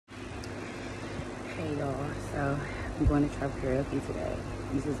Hey y'all, so I'm going to Trap Karaoke today.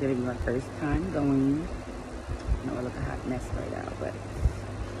 This is going to be my first time going. I know I look a hot mess right now, but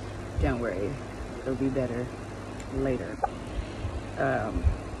don't worry, it'll be better later. I'm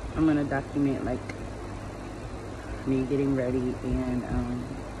going to document like me getting ready and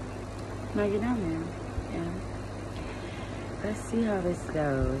when I get down there. Yeah. Let's see how this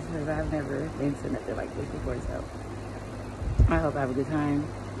goes, because I've never been to nothing like this before, so I hope I have a good time,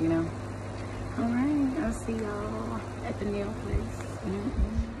 you know? Alright, I'll see y'all at the nail place.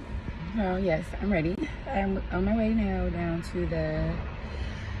 Oh yes, I'm ready. I'm on my way now down to the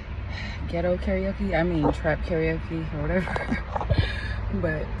ghetto karaoke. I mean trap karaoke or whatever.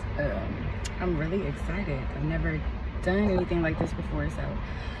 But I'm really excited. I've never done anything like this before, so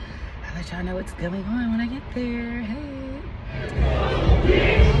I'll let y'all know what's going on when I get there. Hey.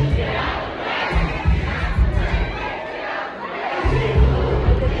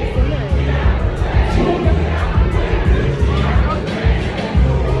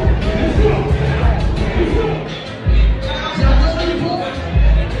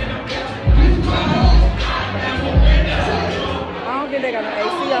 They got no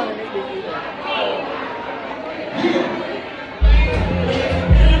AC on in this bitch either.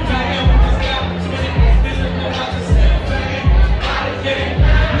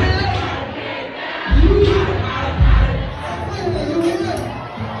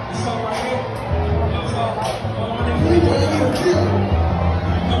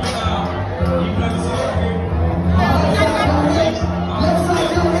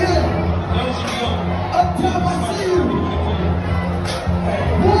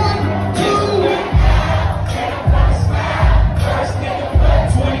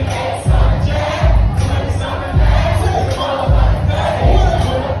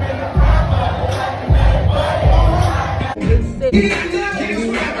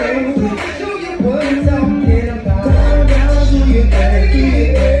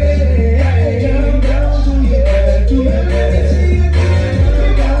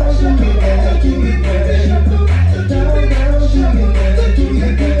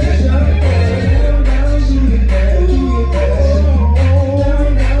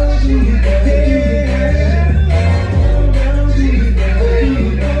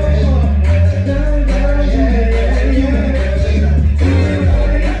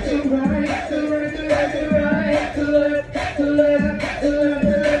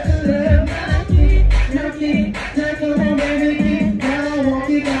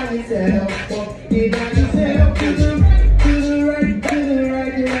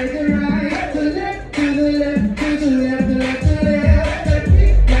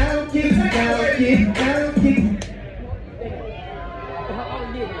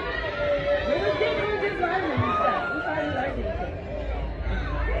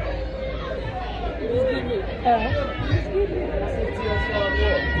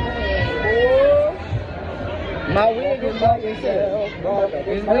 My wig was walking too.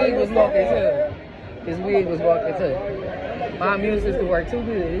 His wig was walking too. His wig was walking too. My immune system worked too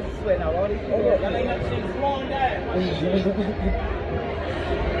good. It's sweating out all these people.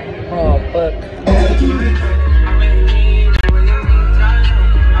 Oh, fuck.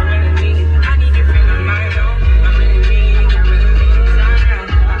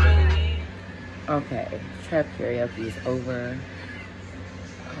 Okay, trap karaoke is over.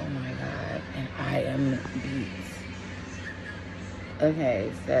 Oh my god, and I am beat.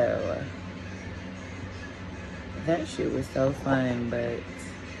 Okay, so that shit was so fun, but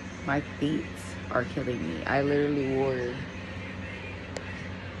my feet are killing me. I literally wore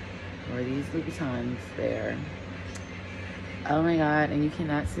these Louboutins there. Oh my god, and you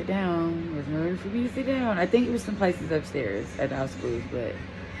cannot sit down. There's no room for me to sit down. I think it was some places upstairs at the house schools, but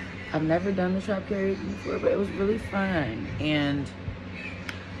I've never done the trap karaoke before, but it was really fun. And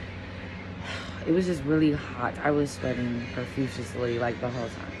it was just really hot. I was sweating profusely like the whole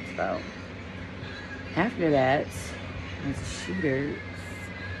time. So after that, I went to Shooters.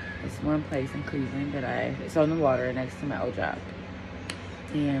 It's one place in Cleveland that it's on the water next to my old job.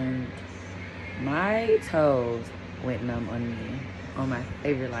 And my toes went numb on me on my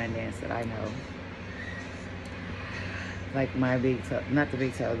favorite line dance that I know. Like my big toe, not the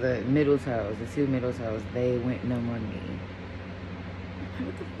big toe, the middle toes, the two middle toes, they went numb on me.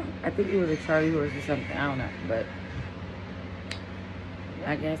 What the fuck? I think it was a Charlie horse or something, I don't know, but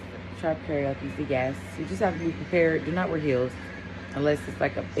I guess trap karaoke is the gas. You just have to be prepared. Do not wear heels unless it's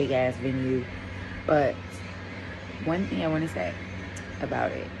like a big ass venue. But one thing I want to say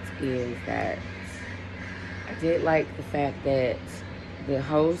about it is that I did like the fact that the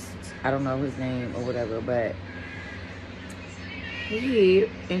host, I don't know his name or whatever, but he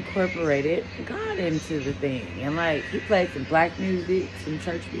incorporated God into the thing. And like, he played some black music, some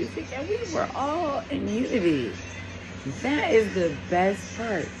church music, and we were all in unity. That is the best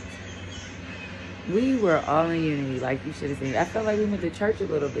part. We were all in unity, like you should have seen. I felt like we went to church a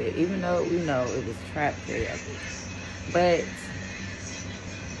little bit, even though we know it was trap karaoke. But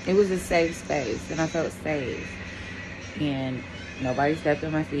it was a safe space, and I felt safe. And nobody stepped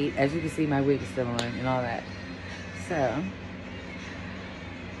on my feet. As you can see, my wig is still on and all that. So,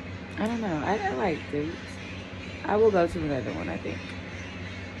 I don't know. I liked it. I will go to another one, I think.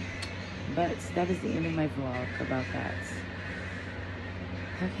 But that is the end of my vlog about that.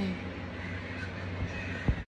 Okay.